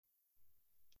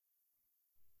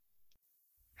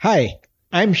Hi,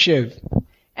 I'm Shiv.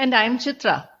 And I'm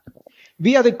Chitra.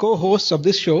 We are the co-hosts of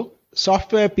this show,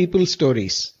 Software People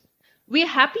Stories. We're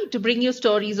happy to bring you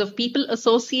stories of people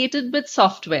associated with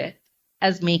software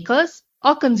as makers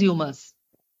or consumers.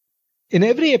 In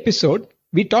every episode,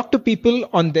 we talk to people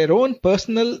on their own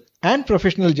personal and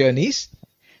professional journeys,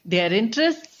 Their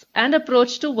interests and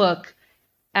approach to work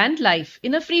and life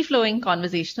in a free flowing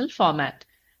conversational format.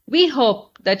 We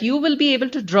hope that you will be able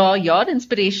to draw your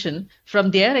inspiration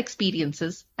from their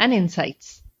experiences and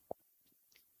insights.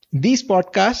 These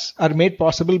podcasts are made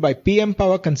possible by PM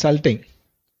Power Consulting,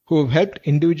 who have helped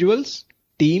individuals,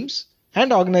 teams,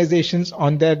 and organizations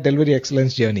on their delivery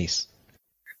excellence journeys.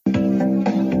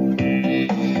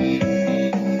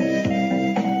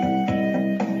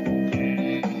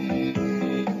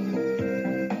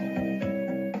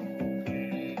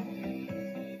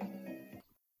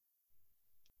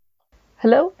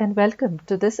 Hello and welcome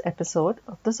to this episode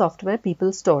of the Software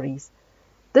People Stories.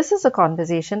 This is a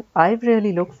conversation I've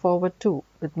really looked forward to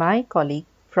with my colleague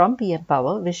from PM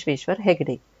Power, Vishweshwar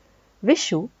Hegde.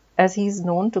 Vishu, as he is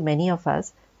known to many of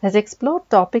us, has explored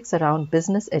topics around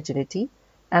business agility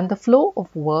and the flow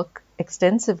of work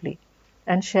extensively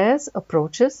and shares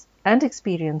approaches and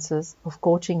experiences of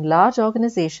coaching large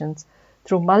organizations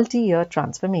through multi-year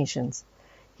transformations.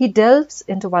 He delves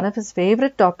into one of his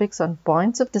favorite topics on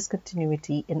points of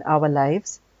discontinuity in our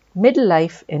lives, middle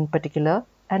life in particular,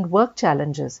 and work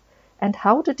challenges, and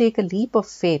how to take a leap of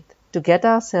faith to get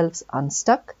ourselves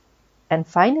unstuck. And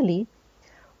finally,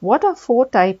 what are 4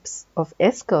 types of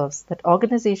S-curves that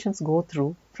organizations go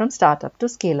through from startup to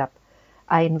scale up?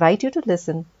 I invite you to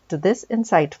listen to this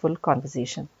insightful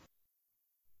conversation.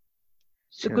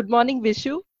 So good morning,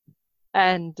 Vishu,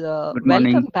 and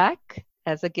welcome back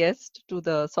as a guest to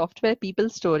the Software People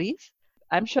Stories.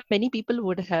 I'm sure many people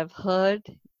would have heard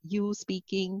you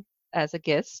speaking as a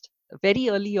guest very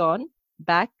early on,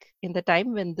 back in the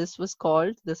time when this was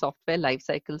called the Software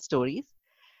Lifecycle Stories.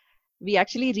 We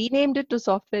actually renamed it to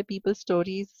Software People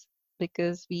Stories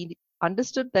because we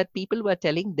understood that people were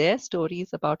telling their stories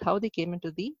about how they came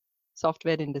into the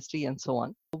software industry and so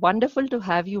on. Wonderful to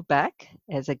have you back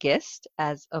as a guest,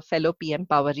 as a fellow PM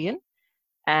Powerian.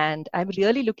 And I'm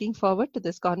really looking forward to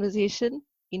this conversation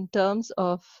in terms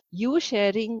of you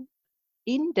sharing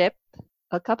in depth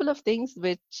a couple of things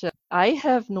which I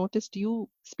have noticed you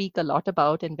speak a lot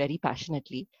about and very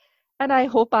passionately. And I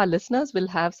hope our listeners will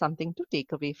have something to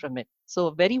take away from it. So,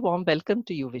 a very warm welcome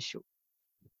to you, Vishu.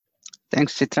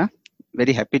 Thanks, Chitra.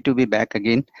 Very happy to be back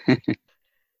again.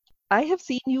 I have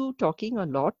seen you talking a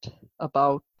lot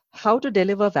about how to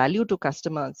deliver value to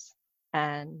customers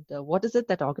and what is it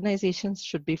that organizations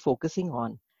should be focusing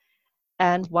on.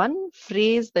 And one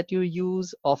phrase that you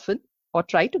use often or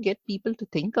try to get people to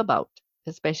think about,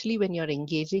 especially when you're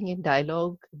engaging in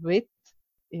dialogue with,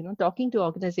 talking to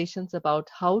organizations about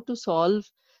how to solve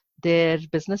their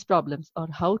business problems or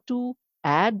how to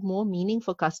add more meaning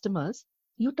for customers,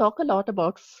 you talk a lot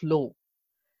about flow.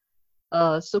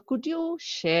 So could you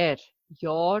share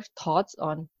your thoughts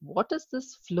on what is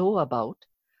this flow about?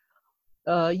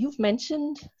 You've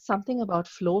mentioned something about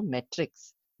flow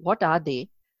metrics. What are they?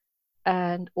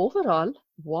 And overall,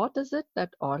 what is it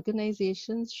that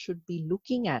organizations should be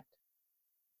looking at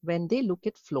when they look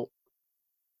at flow?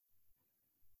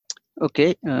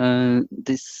 Okay,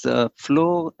 this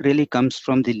flow really comes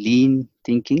from the lean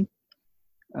thinking,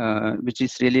 which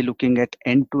is really looking at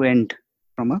end-to-end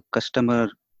from a customer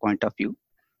point of view.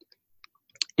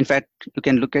 In fact, you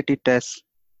can look at it as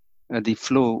the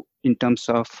flow in terms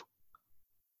of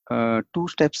 2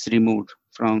 steps removed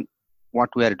from what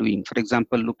we are doing. For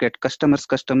example, look at customer,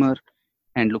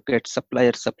 and look at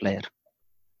supplier.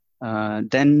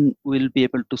 Then we'll be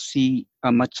able to see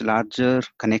a much larger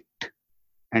connect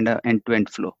and an end-to-end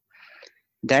flow.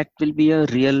 That will be a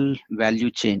real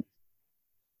value chain.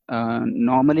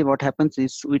 Normally what happens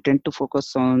is we tend to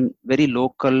focus on very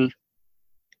local,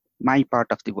 my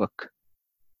part of the work.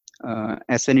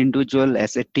 As an individual,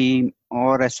 as a team,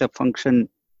 or as a function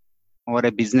or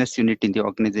a business unit in the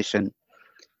organization.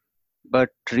 But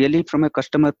really from a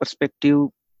customer perspective,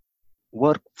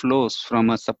 work flows from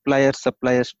a suppliers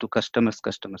to customers,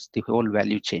 the whole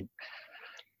value chain.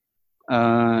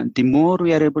 The more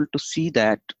we are able to see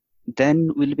that, then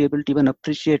we'll be able to even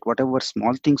appreciate whatever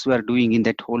small things we are doing in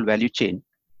that whole value chain.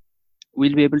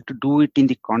 We'll be able to do it in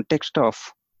the context of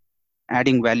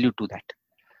adding value to that.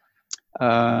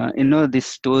 This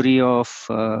story of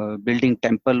building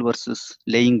temple versus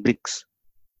laying bricks.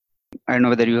 I don't know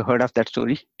whether you heard of that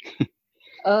story.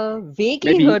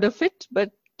 Vaguely Maybe. Heard of it,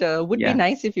 but would be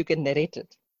nice if you can narrate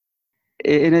it.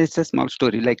 It's a small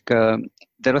story. Like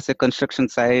there was a construction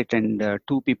site and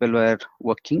two people were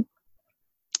working,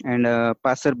 and a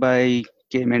passerby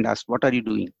came and asked, "What are you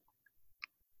doing?"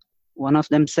 One of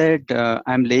them said,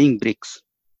 "I'm laying bricks."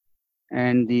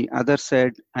 And the other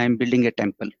said, "I'm building a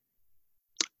temple."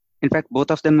 In fact, both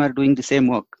of them are doing the same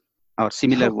work or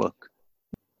similar work.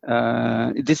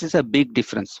 This is a big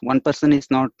difference. One person is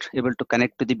not able to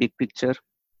connect to the big picture,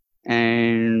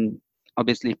 and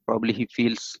obviously, probably he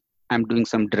feels I'm doing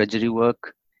some drudgery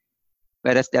work,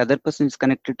 whereas the other person is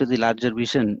connected to the larger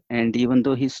vision, and even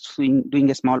though he's doing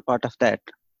a small part of that,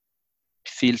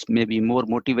 feels maybe more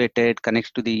motivated,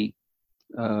 connects to the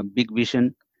big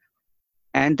vision,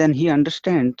 and then he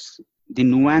understands the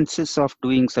nuances of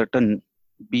doing certain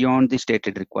beyond the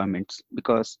stated requirements,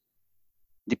 because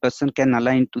the person can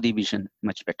align to the vision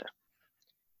much better.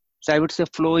 So I would say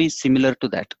flow is similar to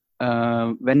that.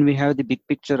 When we have the big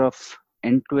picture of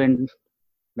end-to-end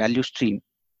value stream,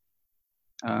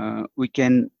 we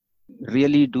can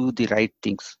really do the right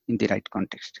things in the right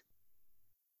context.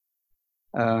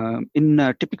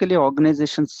 Typically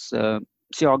organizations,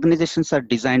 organizations are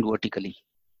designed vertically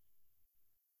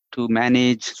to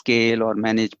manage scale or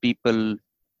manage people,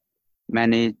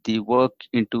 manage the work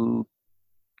into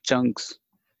chunks.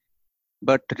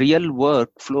 But real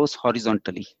work flows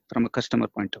horizontally from a customer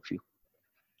point of view.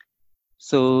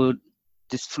 So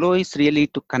this flow is really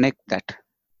to connect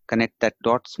that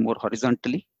dots more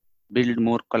horizontally, build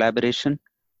more collaboration.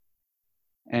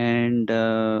 And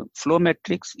flow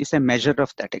metrics is a measure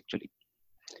of that actually.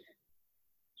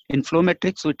 In flow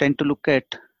metrics, we tend to look at,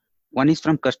 one is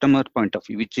from customer point of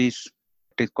view, which is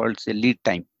called say lead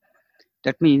time.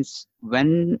 That means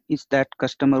when is that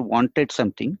customer wanted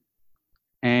something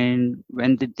and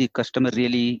when did the customer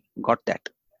really got that.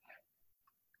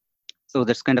 So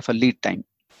that's kind of a lead time.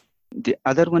 The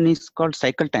other one is called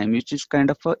cycle time, which is kind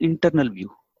of an internal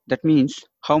view. That means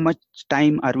how much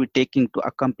time are we taking to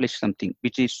accomplish something,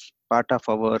 which is part of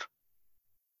our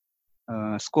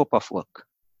scope of work.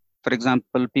 For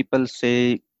example, people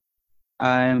say,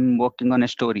 I'm working on a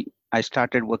story. I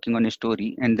started working on a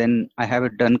story and then I have a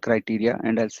done criteria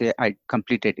and I'll say I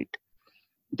completed it.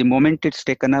 The moment it's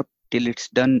taken up till it's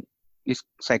done is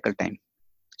cycle time.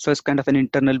 So it's kind of an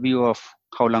internal view of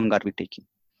how long are we taking.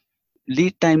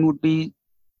 Lead time would be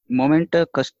moment a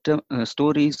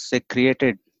story is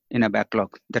created in a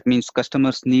backlog. That means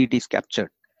customer's need is captured.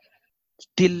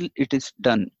 Till it is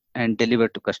done and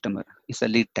delivered to customer is a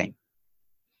lead time.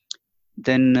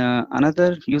 Then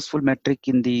another useful metric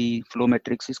in the flow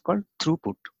metrics is called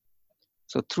throughput.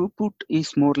 So throughput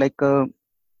is more like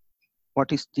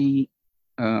what is the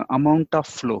amount of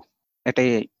flow at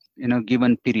a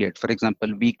given period. For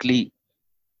example, weekly,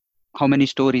 how many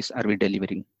stories are we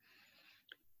delivering?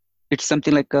 It's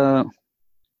something like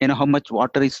how much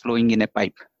water is flowing in a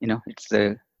pipe. It's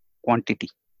the quantity.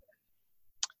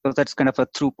 So that's kind of a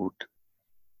throughput.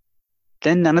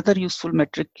 Then another useful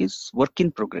metric is work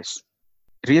in progress.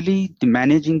 Really,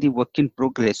 managing the work in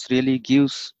progress really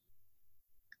gives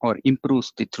or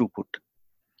improves the throughput.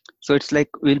 So it's like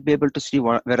we'll be able to see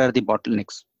where are the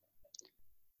bottlenecks.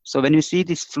 So when you see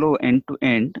this flow end to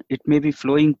end, it may be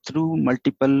flowing through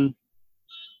multiple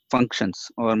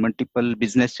functions or multiple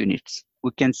business units.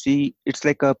 We can see it's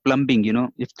like a plumbing,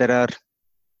 if there are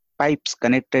pipes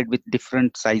connected with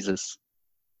different sizes,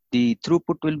 the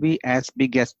throughput will be as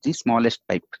big as the smallest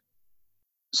pipe.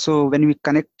 So when we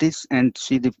connect this and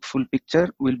see the full picture,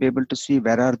 we'll be able to see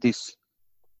where are these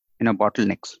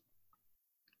bottlenecks.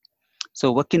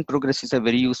 So work in progress is a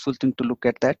very useful thing to look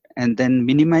at that, and then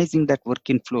minimizing that work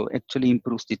in flow actually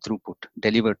improves the throughput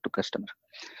delivered to customer.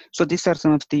 So these are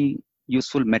some of the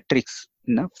useful metrics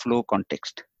in a flow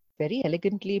context. Very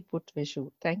elegantly put,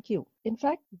 Vishu. Thank you. In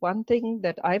fact, one thing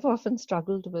that I've often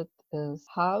struggled with is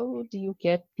how do you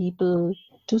get people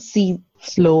to see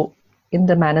flow in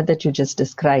the manner that you just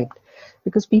described?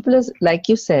 Because people, like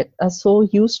you said, are so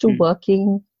used to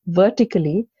working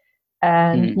vertically,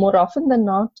 and more often than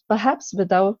not, perhaps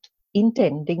without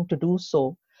intending to do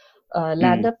so,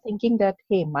 land up thinking that,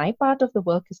 hey, my part of the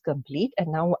work is complete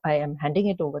and now I am handing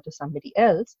it over to somebody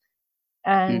else.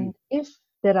 And if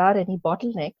there are any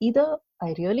bottlenecks, either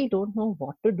I really don't know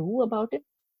what to do about it,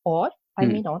 or I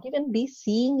may not even be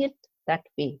seeing it that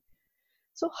way.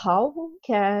 So how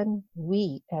can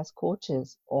we as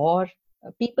coaches or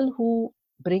people who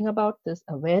bring about this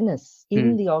awareness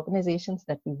in the organizations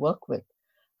that we work with,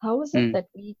 how is it that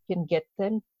we can get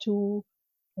them to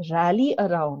rally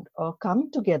around or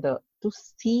come together to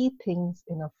see things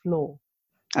in a flow?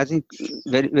 I think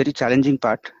very, very challenging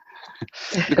part.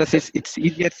 Because it's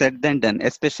easier said than done,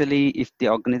 especially if the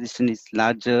organization is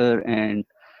larger and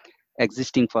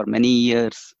existing for many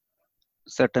years.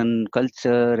 certain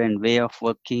culture and way of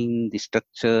working, the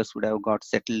structures would have got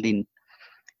settled in.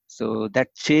 So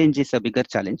that change is a bigger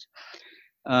challenge.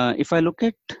 If I look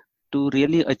at to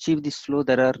really achieve this flow,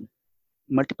 there are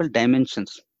multiple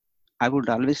dimensions. I would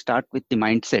always start with the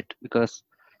mindset, because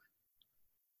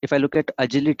if I look at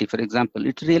agility, for example,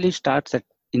 it really starts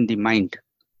in the mind,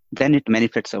 then it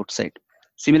manifests outside.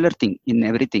 Similar thing in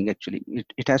everything, actually.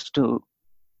 It has to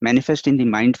manifest in the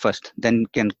mind first, then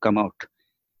can come out.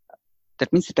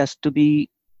 That means it has to be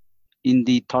in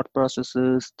the thought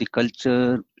processes, the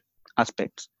culture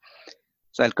aspects.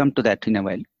 So I'll come to that in a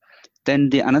while. Then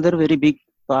the another very big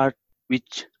part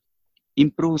which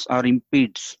improves or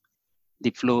impedes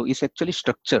the flow is actually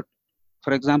structure.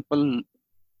 For example,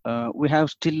 we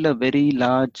have still a very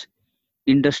large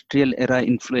industrial era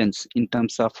influence in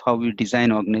terms of how we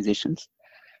design organizations.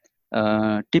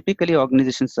 Typically,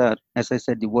 organizations are, as I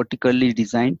said, the vertically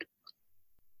designed.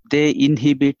 They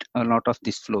inhibit a lot of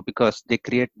this flow because they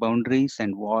create boundaries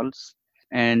and walls,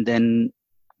 and then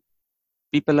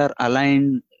people are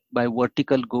aligned by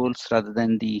vertical goals rather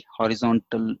than the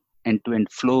horizontal end-to-end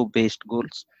flow-based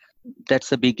goals.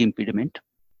 That's a big impediment.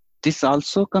 This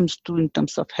also comes to in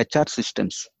terms of HR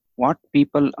systems. What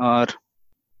people are,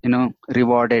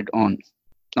 rewarded on.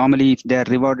 Normally, if they are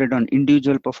rewarded on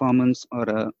individual performance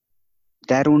or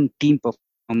their own team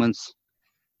performance,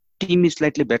 team is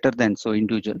slightly better than so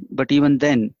individual. But even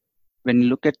then, when you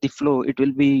look at the flow, it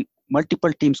will be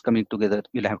multiple teams coming together.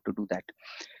 You'll have to do that.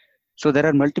 So there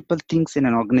are multiple things in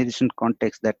an organization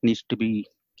context that needs to be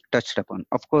touched upon.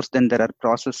 Of course, then there are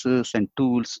processes and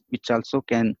tools which also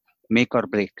can make or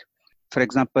break. For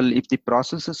example, if the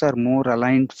processes are more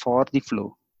aligned for the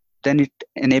flow, then it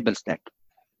enables that.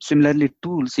 Similarly,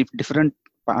 tools, if different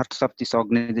parts of this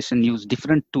organization use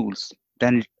different tools,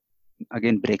 then it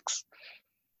again breaks.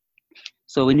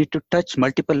 So we need to touch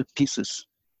multiple pieces.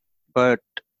 But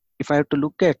if I have to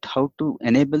look at how to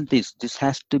enable this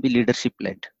has to be leadership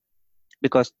led,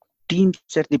 because teams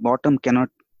at the bottom cannot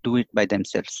do it by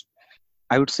themselves.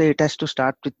 I would say it has to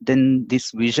start with then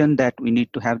this vision that we need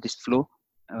to have this flow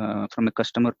from a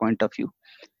customer point of view.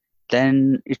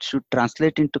 Then it should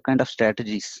translate into kind of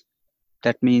strategies.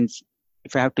 That means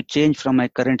if I have to change from my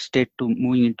current state to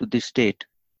moving into this state,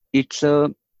 it's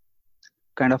a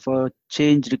kind of a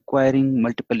change requiring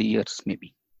multiple years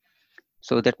maybe.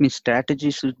 So that means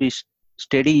strategy should be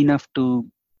steady enough to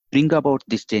bring about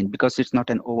this change, because it's not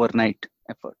an overnight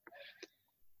effort.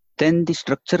 Then the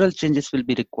structural changes will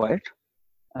be required.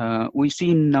 We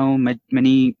see now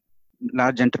many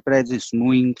large enterprises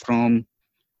moving from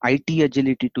IT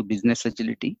agility to business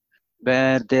agility,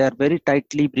 where they are very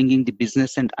tightly bringing the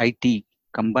business and IT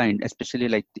combined, especially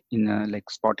like in like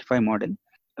Spotify model.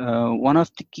 One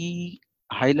of the key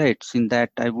highlights in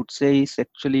that, I would say, is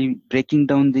actually breaking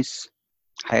down this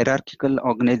hierarchical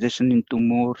organization into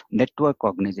more network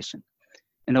organization.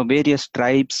 Various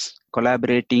tribes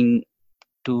collaborating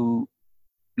to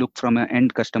look from an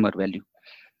end customer value,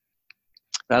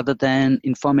 rather than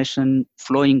information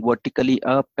flowing vertically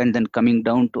up and then coming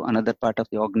down to another part of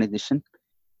the organization.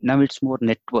 Now it's more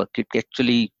network. It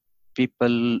actually,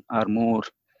 people are more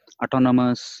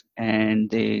autonomous and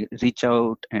they reach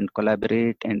out and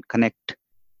collaborate and connect,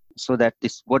 so that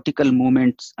these vertical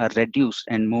movements are reduced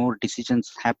and more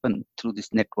decisions happen through these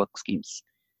network schemes.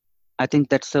 I think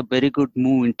that's a very good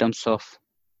move in terms of,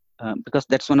 because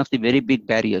that's one of the very big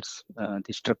barriers,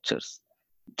 the structures.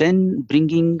 Then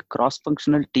bringing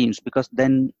cross-functional teams, because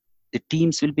then the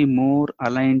teams will be more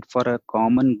aligned for a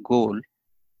common goal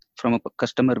from a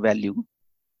customer value,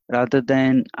 rather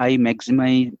than I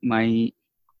maximize my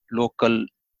local,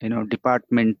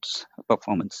 department's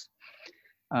performance.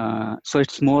 So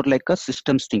it's more like a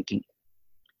systems thinking.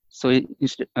 So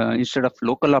instead of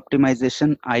local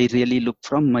optimization, I really look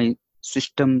from my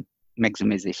system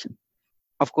maximization.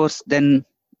 Of course, then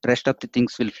rest of the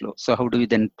things will flow. So how do we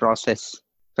then process,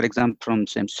 for example, from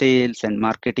some sales and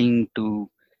marketing to,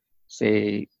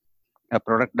 say, a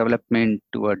product development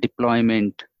to a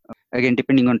deployment? Again,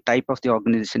 depending on type of the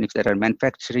organization, if there are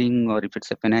manufacturing or if it's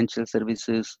a financial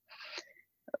services,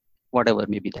 whatever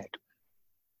may be that.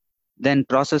 Then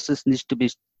processes needs to be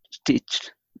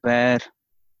stitched, where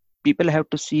people have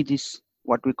to see this,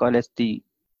 what we call as the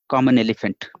common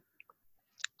elephant.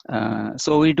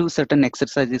 So we do certain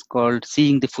exercises called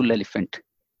seeing the full elephant.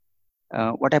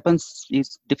 What happens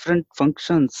is different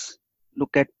functions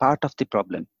look at part of the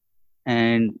problem,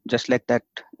 and just like that,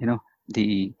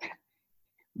 the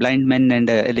blind man and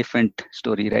elephant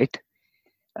story, right?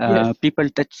 Yes. People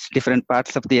touch different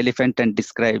parts of the elephant and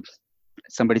describe.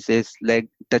 Somebody says leg,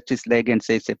 touches leg and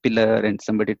says a pillar, and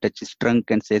somebody touches trunk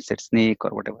and says a snake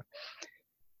or whatever.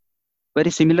 very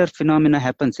similar phenomena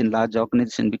happens in large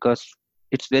organization because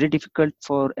it's very difficult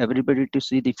for everybody to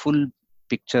see the full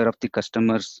picture of the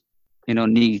customer's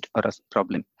need or a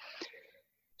problem.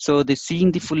 So the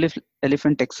seeing the full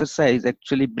elephant exercise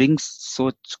actually brings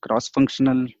such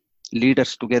cross-functional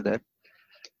leaders together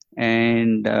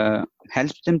and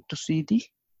helps them to see the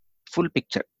full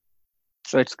picture.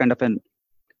 So it's kind of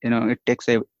it takes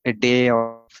a day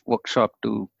of workshop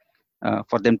to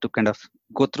for them to kind of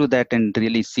go through that and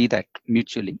really see that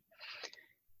mutually.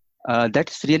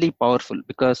 That's really powerful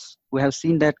because we have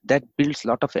seen that builds a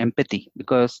lot of empathy,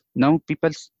 because now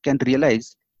people can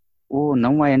realize, oh,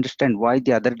 now I understand why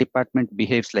the other department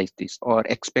behaves like this or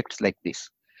expects like this.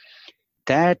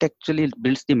 That actually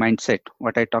builds the mindset,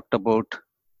 what I talked about,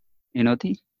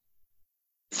 the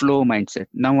flow mindset.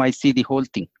 Now I see the whole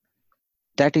thing.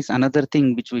 That is another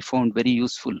thing which we found very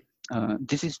useful.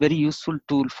 This is very useful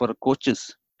tool for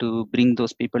coaches to bring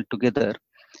those people together,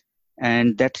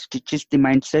 and that teaches the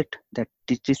mindset, that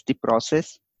teaches the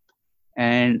process,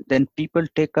 and then people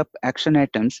take up action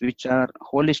items which are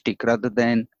holistic rather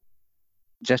than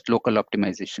just local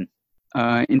optimization.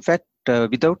 In fact,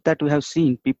 without that, we have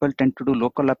seen people tend to do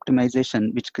local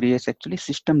optimization, which creates actually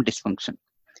system dysfunction.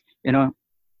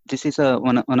 This is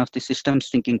one of the systems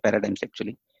thinking paradigms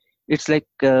actually. It's like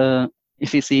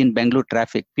if you see in Bangalore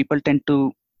traffic, people tend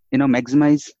to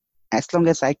maximize, as long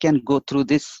as I can go through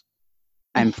this,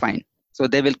 I'm fine. So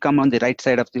they will come on the right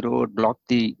side of the road, block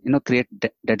the, create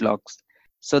deadlocks.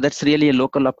 So that's really a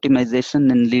local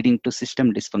optimization and leading to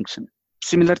system dysfunction.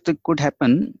 Similar thing could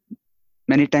happen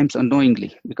many times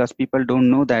unknowingly, because people don't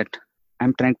know that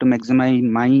I'm trying to maximize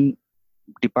my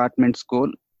department's goal,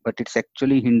 but it's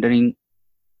actually hindering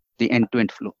the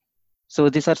end-to-end flow. So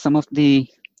these are some of the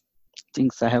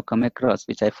things I have come across,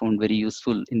 which I found very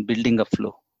useful in building a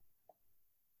flow.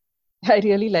 I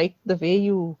really like the way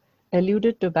you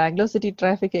alluded to Bangalore city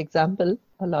traffic example.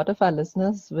 A lot of our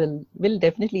listeners will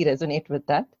definitely resonate with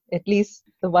that, at least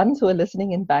the ones who are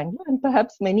listening in Bangalore and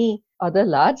perhaps many other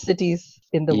large cities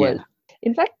in the world.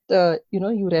 In fact,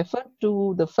 you referred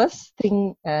to the first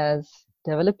thing as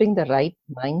developing the right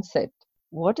mindset.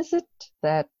 What is it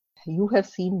that you have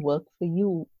seen work for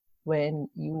you when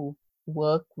you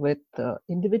work with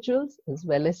individuals as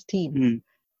well as teams,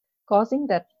 causing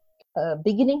that,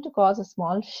 beginning to cause a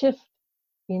small shift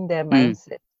in their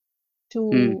mindset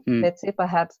to, let's say,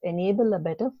 perhaps enable a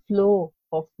better flow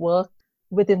of work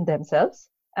within themselves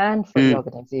and for the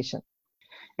organization?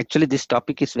 Actually, this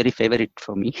topic is very favorite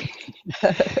for me.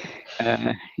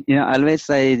 Always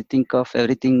I think of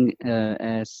everything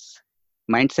as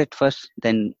mindset first,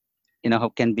 then how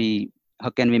can we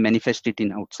manifest it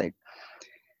in outside.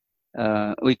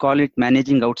 We call it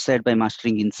managing outside by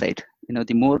mastering inside.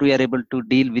 The more we are able to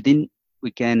deal within,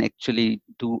 we can actually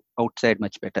do outside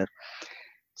much better.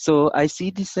 So I see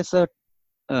this as a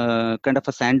kind of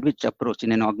a sandwich approach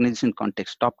in an organization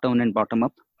context, top down and bottom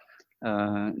up.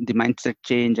 The mindset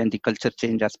change and the culture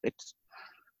change aspects.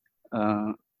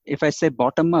 If I say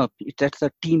bottom up, it's at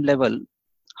the team level.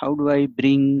 How do I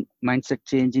bring mindset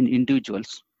change in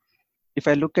individuals? If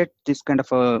I look at this kind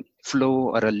of a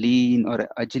flow or a lean or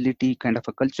agility kind of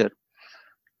a culture,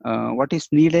 what is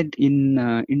needed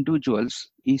in individuals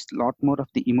is a lot more of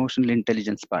the emotional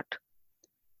intelligence part.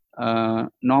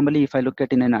 Normally, if I look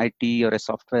at in an IT or a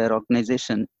software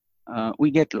organization, we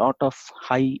get a lot of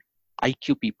high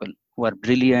IQ people who are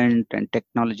brilliant and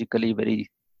technologically very,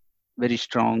 very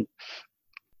strong.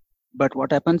 But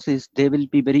what happens is they will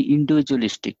be very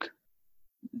individualistic.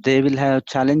 They will have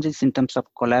challenges in terms of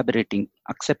collaborating,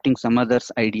 accepting some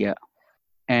other's idea,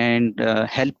 and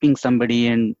helping somebody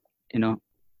and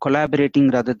collaborating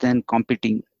rather than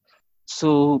competing.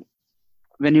 So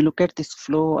when you look at this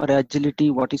flow or agility,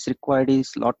 what is required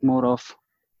is a lot more of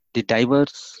the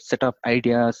diverse set of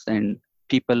ideas and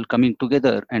people coming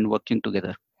together and working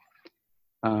together.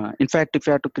 In fact, if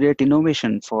you have to create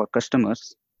innovation for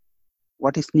customers,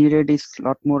 what is needed is a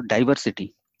lot more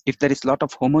diversity. If there is a lot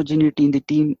of homogeneity in the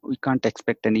team, we can't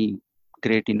expect any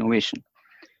great innovation.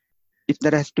 If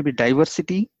there has to be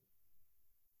diversity,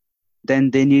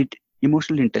 then they need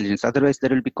emotional intelligence. Otherwise,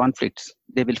 there will be conflicts.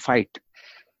 They will fight.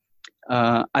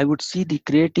 I would see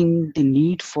creating the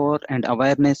need for and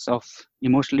awareness of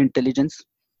emotional intelligence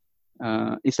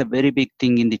is a very big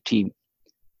thing in the team.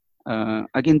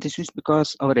 Again, this is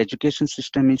because our education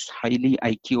system is highly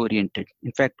IQ oriented.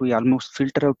 In fact, we almost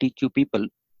filter out EQ people.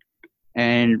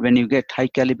 And when you get high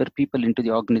caliber people into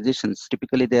the organizations,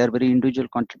 typically they are very individual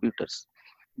contributors.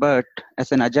 But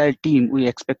as an agile team, we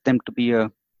expect them to be a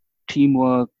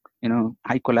teamwork,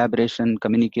 high collaboration,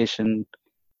 communication.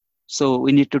 So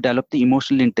we need to develop the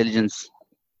emotional intelligence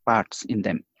parts in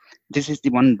them. This is the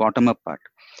one bottom-up part.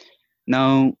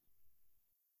 Now,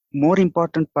 more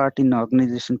important part in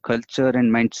organization culture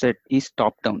and mindset is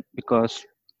top-down, because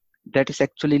that is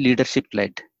actually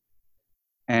leadership-led.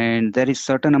 And there is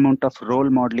certain amount of role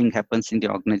modeling happens in the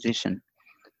organization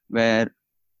where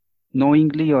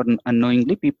knowingly or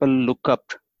unknowingly people look up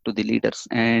to the leaders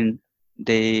and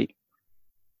they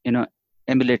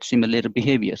emulate similar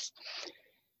behaviors.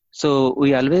 So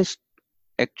we always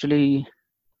actually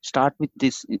start with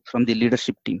this from the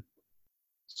leadership team.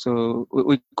 So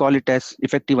we call it as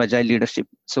effective agile leadership.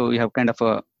 So we have kind of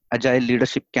a agile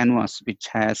leadership canvas which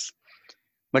has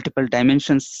multiple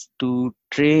dimensions to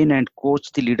train and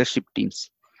coach the leadership teams.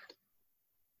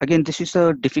 Again, this is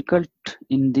a difficult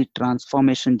in the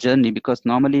transformation journey, because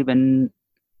normally when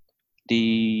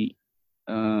the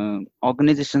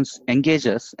organizations engage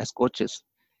us as coaches,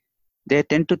 they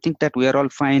tend to think that we are all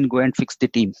fine, go and fix the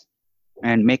team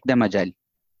and make them agile.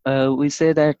 We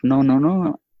say that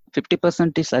no,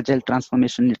 50% is agile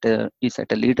transformation is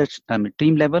at a leadership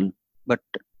team level, but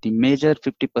the major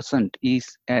 50%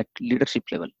 is at leadership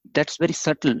level. That's very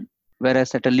subtle,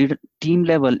 whereas at a team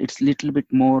level, it's a little bit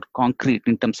more concrete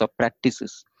in terms of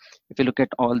practices. If you look at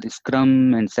all the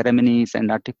Scrum and ceremonies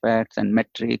and artifacts and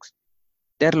metrics,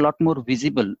 they're a lot more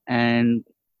visible and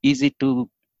easy to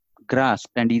grasp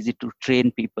and easy to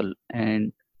train people.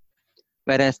 And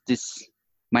whereas this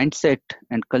mindset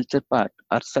and culture part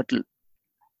are subtle,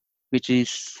 which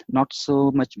is not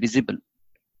so much visible.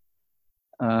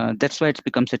 That's why it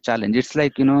becomes a challenge. It's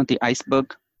like, the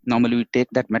iceberg. Normally we take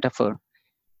that metaphor.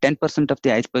 10% of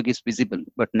the iceberg is visible,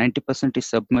 but 90% is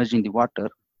submerged in the water,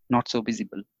 not so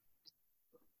visible.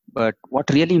 But what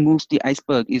really moves the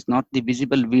iceberg is not the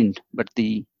visible wind, but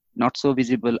the not so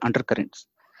visible undercurrents.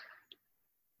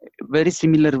 Very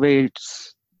similar way,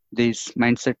 it's these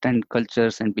mindset and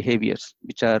cultures and behaviors,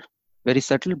 which are very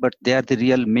subtle, but they are the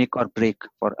real make or break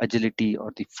for agility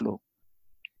or the flow.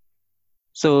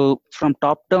 So from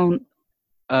top down,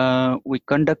 we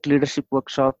conduct leadership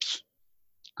workshops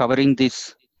covering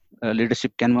this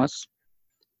leadership canvas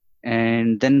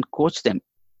and then coach them.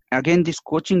 Again, this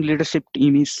coaching leadership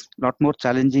team is a lot more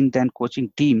challenging than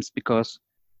coaching teams, because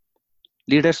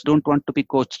leaders don't want to be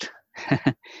coached.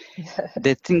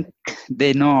 They think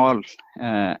they know all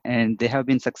and they have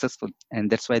been successful, and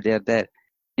that's why they are there.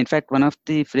 In fact, one of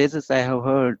the phrases I have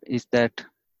heard is that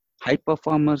high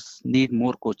performers need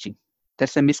more coaching.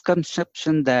 There's a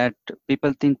misconception that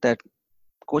people think that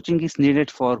coaching is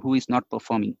needed for who is not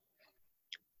performing,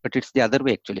 but it's the other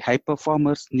way actually. High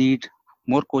performers need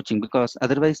more coaching, because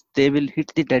otherwise they will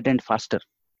hit the dead end faster.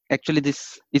 Actually,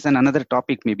 this is another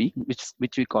topic maybe,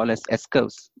 which we call as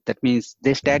S-curves. That means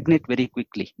they stagnate very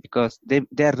quickly because they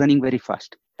are running very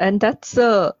fast. And that's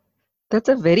a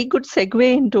very good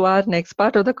segue into our next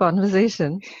part of the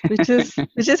conversation, which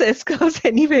is S-curves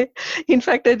anyway. In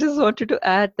fact, I just wanted to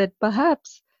add that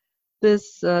perhaps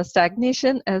this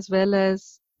stagnation, as well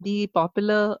as the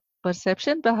popular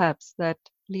perception perhaps that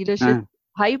leadership,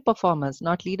 high performers,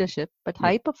 not leadership, but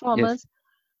high performers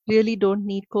really don't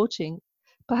need coaching,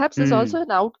 perhaps is also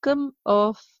an outcome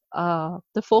of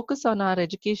the focus on our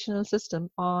educational system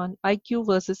on IQ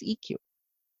versus EQ,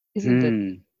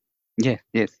 isn't it?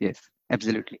 Yes,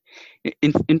 absolutely.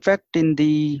 In fact, in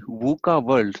the VUCA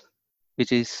world,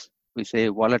 which is, we say,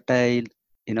 volatile,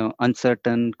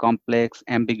 uncertain, complex,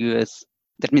 ambiguous,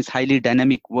 that means highly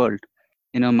dynamic world.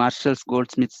 Marshall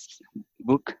Goldsmith's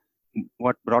book,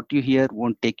 What Brought You Here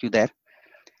Won't Take You There.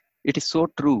 It is so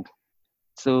true.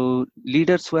 So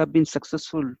leaders who have been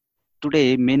successful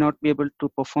today may not be able to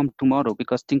perform tomorrow,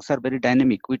 because things are very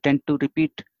dynamic. We tend to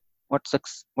repeat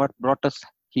what brought us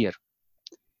here.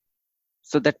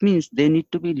 So that means they need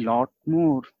to be a lot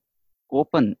more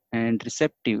open and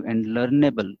receptive and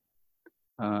learnable,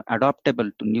 adaptable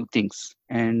to new things,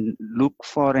 and look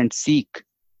for and seek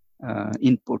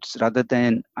inputs rather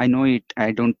than I know it,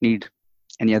 I don't need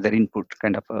any other input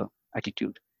kind of a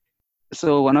attitude.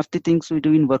 So one of the things we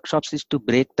do in workshops is to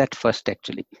break that first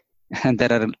actually. And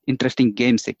there are interesting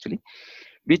games actually,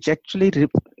 which actually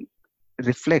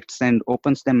reflects and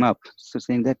opens them up. So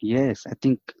saying that, yes, I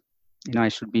think, I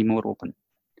should be more open.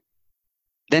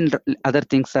 Then other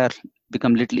things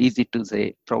become little easy to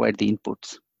say, provide the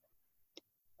inputs.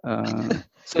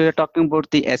 So you're talking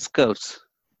about the S-curves.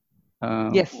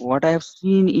 Yes. What I have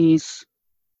seen is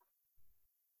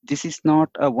this is not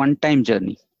a one-time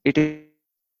journey. It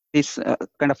is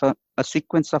kind of a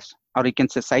sequence of, or you can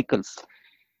say, cycles.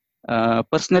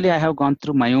 Personally, I have gone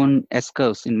through my own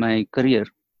S-curves in my career.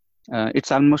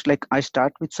 It's almost like I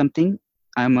start with something.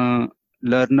 I'm a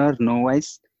learner,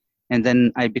 novice, and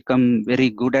then I become very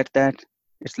good at that.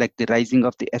 It's like the rising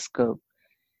of the S-curve.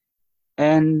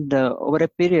 And over a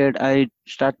period, I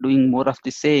start doing more of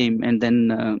the same, and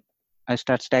then I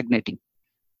start stagnating.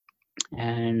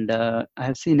 And I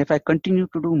have seen if I continue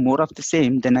to do more of the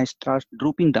same, then I start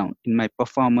drooping down in my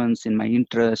performance, in my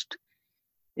interest,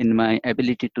 in my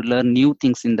ability to learn new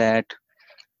things in that.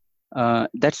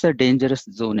 That's a dangerous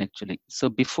zone actually. So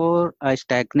before I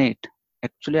stagnate,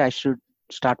 actually I should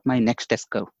start my next S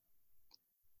curve.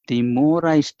 The more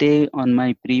I stay on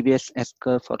my previous S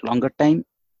curve for longer time,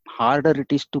 harder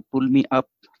it is to pull me up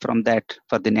from that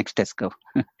for the next S curve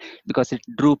because it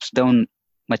droops down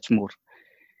much more.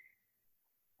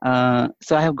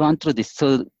 So I have gone through this.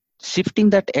 So shifting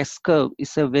that S curve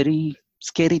is a very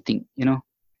scary thing.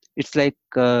 It's like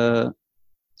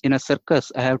in a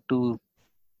circus, I have to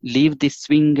leave this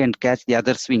swing and catch the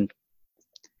other swing.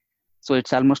 So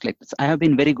it's almost like this. I have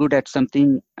been very good at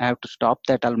something. I have to stop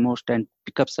that almost and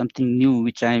pick up something new,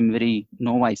 which I am very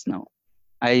novice now.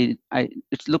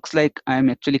 It looks like I'm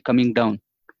actually coming down,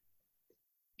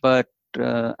 but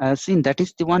I have seen that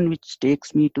is the one which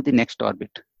takes me to the next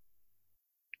orbit.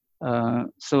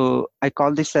 So I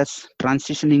call this as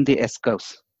transitioning the S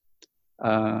curves.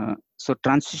 So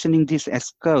transitioning these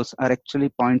S curves are actually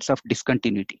points of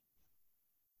discontinuity.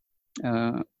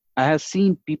 I have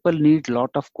seen people need a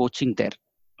lot of coaching there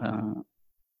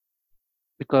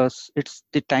because it's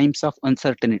the times of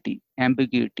uncertainty,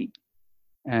 ambiguity,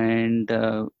 and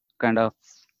kind of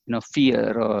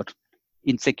fear or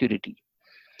insecurity.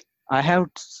 I have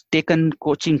taken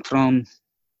coaching from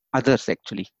others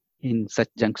actually in such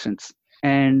junctions,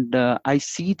 and I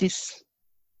see this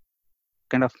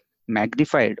kind of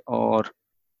magnified, or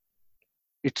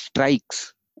it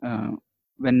strikes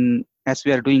when as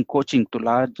we are doing coaching to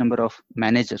large number of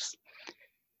managers.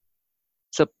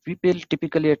 So people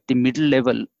typically at the middle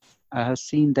level, I have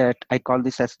seen that I call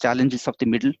this as challenges of the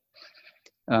middle,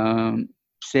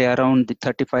 say around the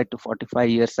 35 to 45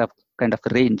 years of kind of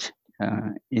range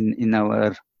in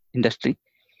our industry.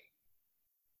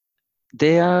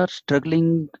 They are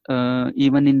struggling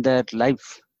even in their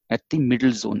life at the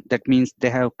middle zone. That means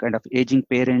they have kind of aging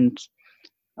parents,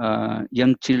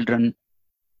 young children,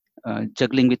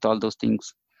 juggling with all those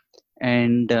things.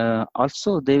 And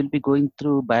also they will be going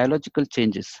through biological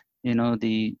changes,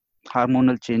 the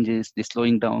hormonal changes, the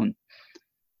slowing down.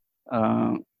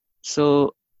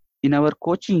 So in our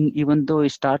coaching, even though we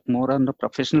start more on the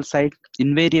professional side,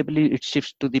 invariably it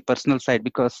shifts to the personal side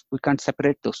because we can't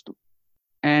separate those two.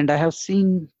 And I have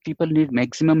seen people need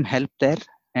maximum help there,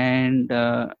 and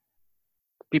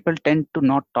people tend to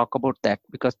not talk about that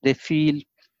because they feel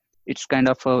it's kind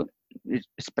of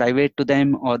it's private to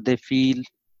them, or they feel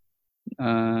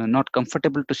not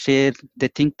comfortable to share. They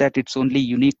think that it's only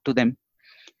unique to them.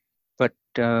 But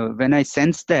when I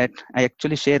sense that, I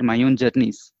actually share my own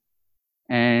journeys,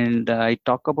 and I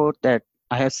talk about that.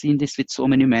 I have seen this with so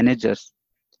many managers.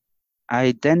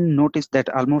 I then notice that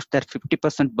almost that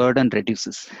 50% burden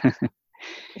reduces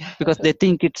because they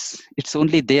think it's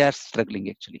only they are struggling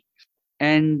actually.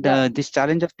 And this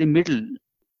challenge of the middle.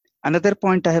 Another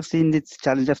point I have seen this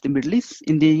challenge of the middle is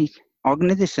in the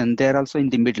organization. They are also in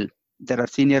the middle. There are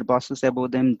senior bosses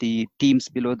above them, the teams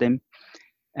below them,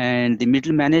 and the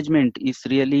middle management is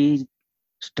really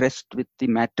stressed with the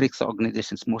matrix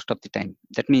organizations most of the time.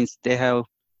 That means they have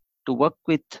to work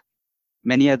with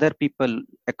many other people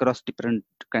across different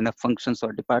kind of functions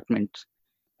or departments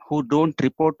who don't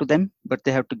report to them, but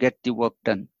they have to get the work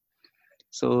done.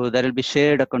 So there will be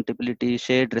shared accountability,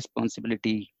 shared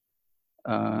responsibility,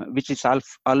 which is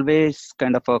always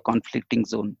kind of a conflicting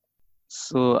zone.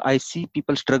 So I see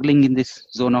people struggling in this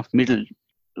zone of middle.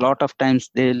 A lot of times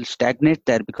they'll stagnate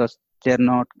there because they're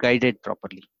not guided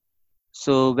properly.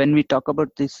 So when we talk about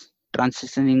this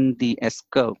transitioning the S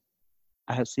curve,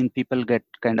 I have seen people get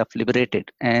kind of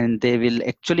liberated, and they will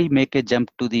actually make a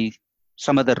jump to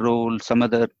some other role, some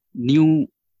other new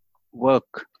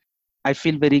work. I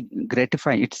feel very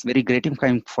gratifying. It's very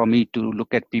gratifying for me to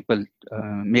look at people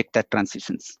make that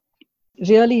transitions.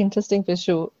 Really interesting,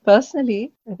 Vishu.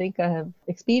 Personally, I think I have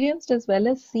experienced as well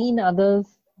as seen others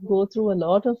go through a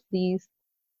lot of these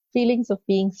feelings of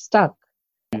being stuck.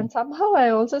 And somehow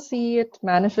I also see it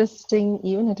manifesting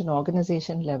even at an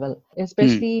organization level,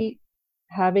 especially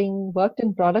having worked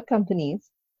in product companies.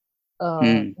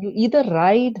 You either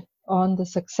ride on the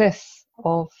success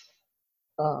of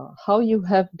how you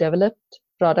have developed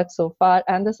products so far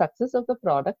and the success of the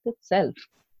product itself.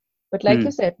 But like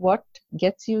you said, what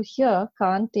gets you here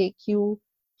can't take you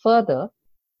further.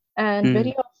 And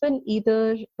very often,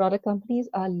 either product companies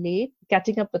are late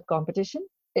catching up with competition.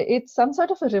 It's some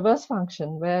sort of a reverse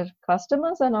function where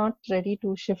customers are not ready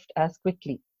to shift as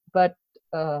quickly. But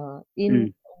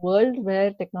in world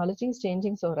where technology is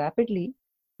changing so rapidly,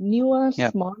 newer,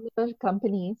 Yeah, smaller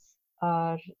companies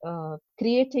are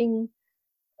creating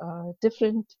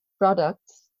different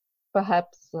products,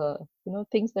 perhaps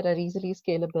things that are easily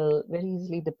scalable, very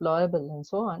easily deployable, and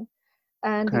so on.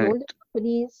 And the older correct.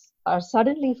 companies are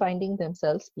suddenly finding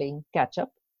themselves playing catch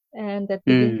up, and that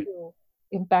begin Mm, to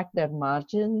impact their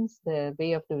margins, their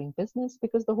way of doing business,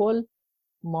 because the whole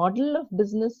model of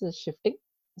business is shifting.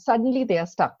 Suddenly they are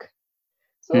stuck.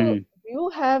 So, mm, do you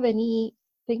have any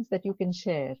things that you can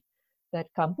share that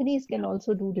companies can yeah,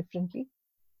 also do differently?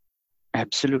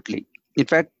 absolutely. In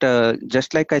fact,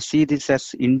 just like I see this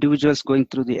as individuals going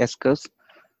through the S curves,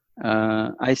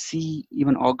 I see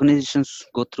even organizations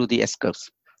go through the S curves.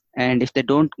 And if they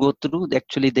don't go through,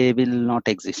 actually they will not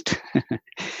exist.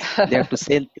 They have to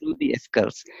sail through the S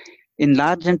curves. In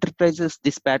large enterprises,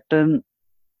 this pattern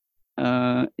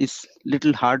is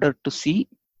little harder to see.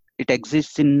 It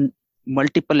exists in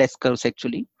multiple S curves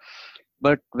actually.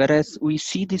 But whereas we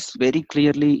see this very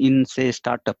clearly in say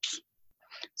startups.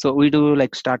 So we do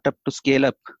like startup to scale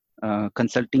up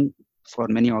consulting for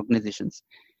many organizations.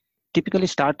 Typically,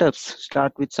 startups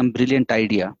start with some brilliant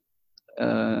idea.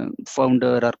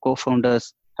 Founder or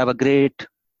co-founders have a great,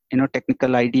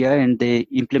 technical idea, and they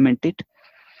implement it,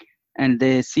 and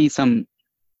they see some,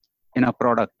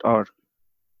 product or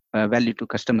value to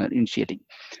customer initially,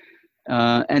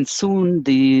 and soon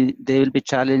they will be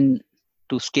challenged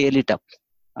to scale it up,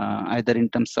 either in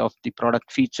terms of the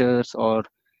product features or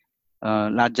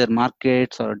larger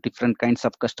markets or different kinds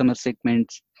of customer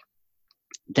segments.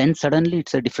 Then suddenly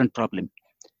it's a different problem.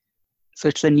 So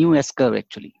it's a new S curve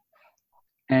actually.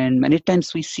 And many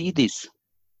times we see this.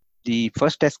 The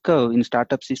first S curve in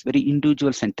startups is very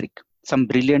individual centric. Some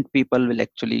brilliant people will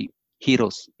actually,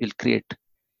 heroes will create.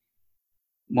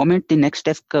 Moment the next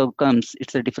S curve comes,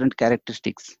 it's a different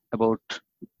characteristics about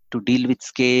to deal with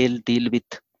scale, deal with,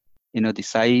 the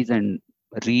size and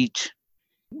reach.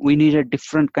 We needed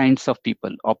different kinds of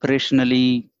people,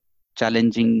 operationally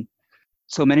challenging.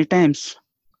 So many times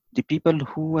the people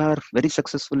who are very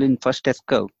successful in first S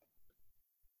curve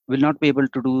will not be able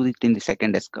to do it in the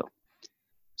second S curve.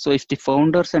 So if the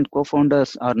founders and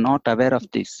co-founders are not aware of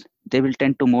this, they will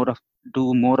tend to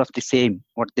do more of the same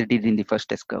what they did in the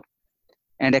first S curve,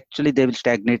 and actually they will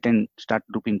stagnate and start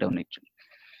drooping down.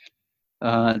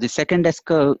 Actually, the second S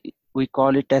curve, we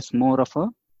call it as more of a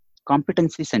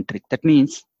competency centric. That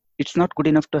means it's not good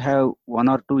enough to have one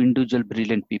or two individual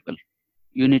brilliant people.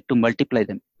 You need to multiply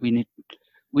them. We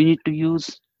need to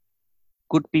use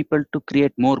good people to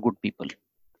create more good people.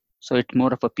 So it's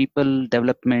more of a people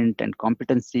development and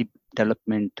competency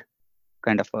development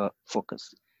kind of a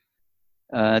focus.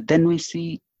 Then we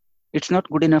see it's not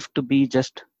good enough to be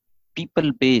just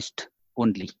people based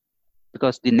only,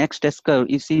 because the next S curve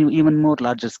is even more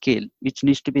larger scale, which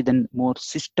needs to be then more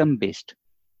system based.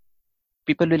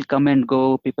 People will come and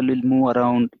go, people will move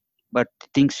around, but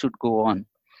things should go on.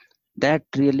 That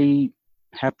really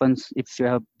happens if you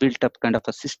have built up kind of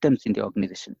a systems in the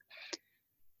organization.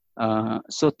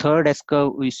 So third S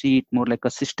curve, we see it more like a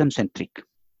system centric.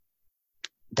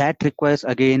 That requires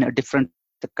again a different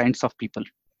kinds of people.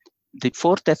 The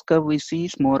fourth S curve we see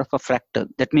is more of a fractal.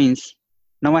 That means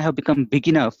now I have become big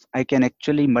enough, I can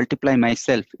actually multiply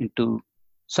myself into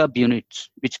subunits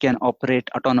which can operate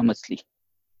autonomously.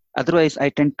 Otherwise, I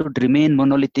tend to remain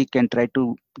monolithic and try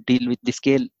to deal with the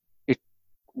scale. It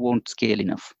won't scale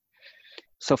enough.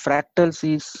 So fractals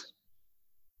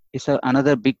is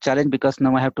another big challenge, because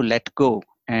now I have to let go,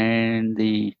 and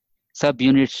the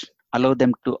subunits allow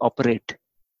them to operate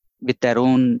with their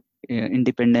own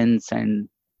independence and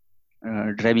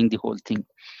driving the whole thing.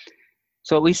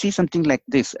 So we see something like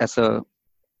this as a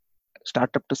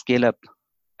startup to scale up,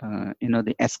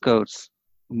 the S curves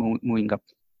moving up.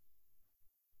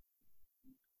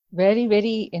 Very,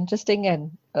 very interesting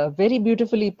and very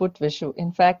beautifully put, Vishu.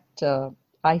 In fact,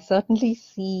 I certainly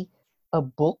see a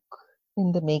book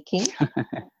in the making,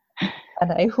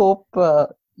 and I hope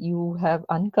you have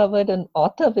uncovered an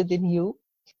author within you.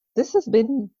 This has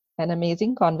been an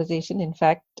amazing conversation. In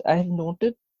fact, I have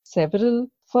noted several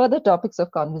further topics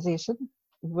of conversation,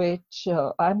 which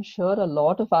I'm sure a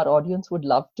lot of our audience would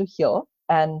love to hear.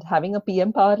 And having a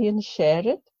PM Powerian share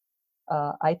it,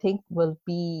 I think will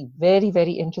be very,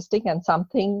 very interesting and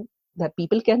something that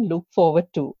people can look forward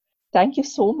to. Thank you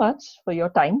so much for your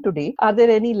time today. Are there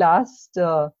any last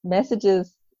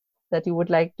messages that you would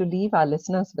like to leave our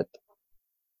listeners with?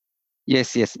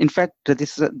 Yes. In fact,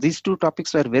 these two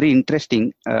topics were very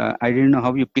interesting. I didn't know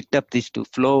how you picked up these two,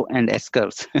 flow and S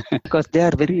curves, because they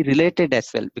are very related as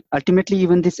well. Ultimately,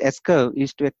 even this S curve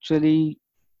is to actually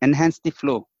enhance the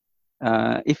flow.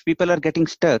 If people are getting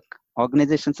stuck,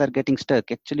 organizations are getting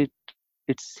stuck. Actually,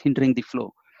 it's hindering the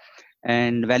flow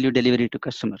and value delivery to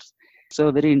customers.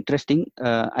 So very interesting.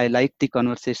 I like the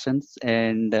conversations,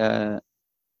 and I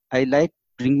like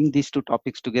bringing these two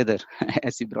topics together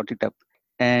as you brought it up.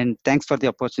 And thanks for the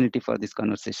opportunity for this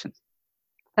conversation.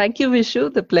 Thank you,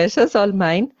 Vishu. The pleasure's all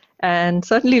mine, and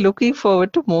certainly looking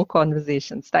forward to more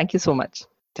conversations. Thank you so much.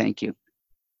 Thank you.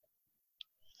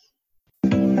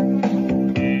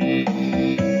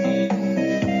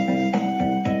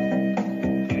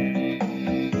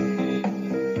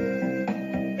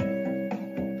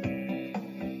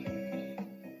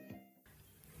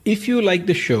 If you like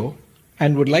the show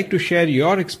and would like to share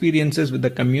your experiences with the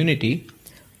community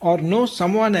or know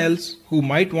someone else who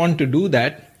might want to do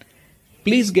that,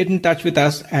 please get in touch with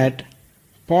us at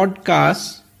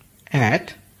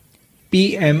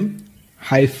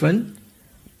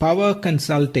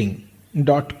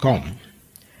podcast@pm-powerconsulting.com.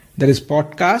 That is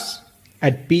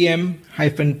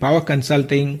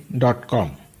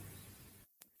podcast@pm-powerconsulting.com.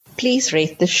 Please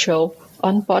rate the show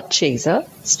on Podchaser,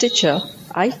 Stitcher,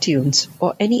 iTunes,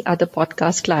 or any other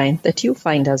podcast client that you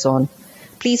find us on.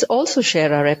 Please also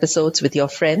share our episodes with your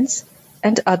friends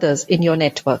and others in your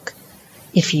network.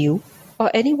 If you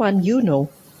or anyone you know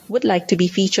would like to be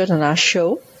featured on our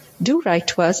show, do write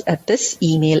to us at this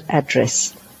email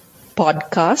address: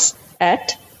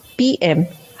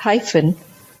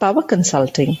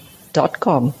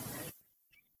 podcast@pm-powerconsulting.com.